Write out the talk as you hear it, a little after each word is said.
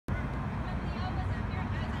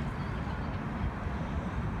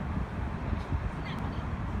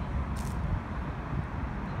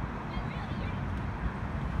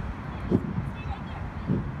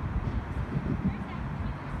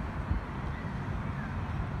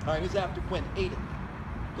All right, who's after Quinn? Aiden.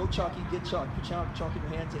 Go Chalky, get Chalk. Put chalk in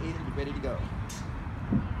your hands, Aiden. You're ready to go.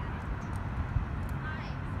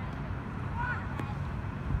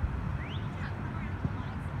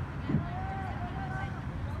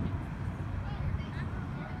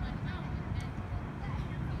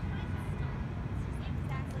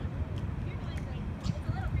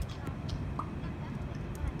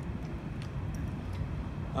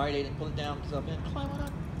 All right, Aiden, pull it down, up in, climb on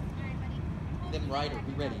up. Then Ryder,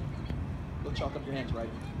 be ready. Go chalk up your hands, Ryder.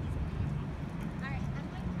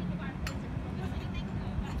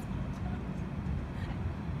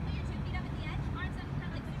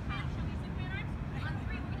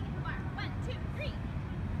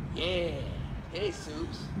 Yeah. Hey,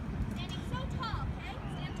 Soups. Standing so tall, okay?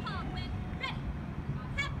 Stand tall, Quinn. Ready.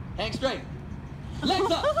 Hang straight.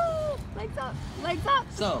 Legs up. Legs up. Legs up.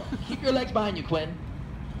 So, keep your legs behind you, Quinn.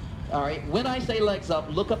 All right, when I say legs up,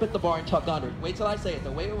 look up at the bar and tuck under it. Wait till I say it,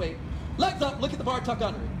 though. Wait. Legs up, look at the bar, tuck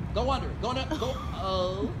under it. Go under it.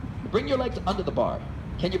 Go. Bring your legs under the bar.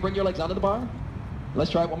 Can you bring your legs under the bar? Let's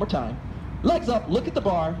try it one more time. Legs up, look at the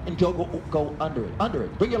bar, and go under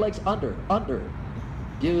it. Bring your legs under it.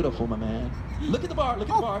 Beautiful, my man. Look at the bar,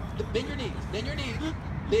 Bend your knees, bend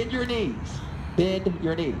your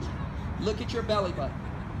knees. Look at your belly button.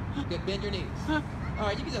 Good, bend your knees. All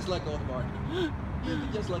right, you can just let go of the bar. You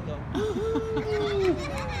can just let go.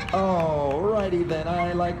 Alrighty then,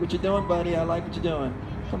 I like what you're doing, buddy. I like what you're doing.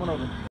 Come on over.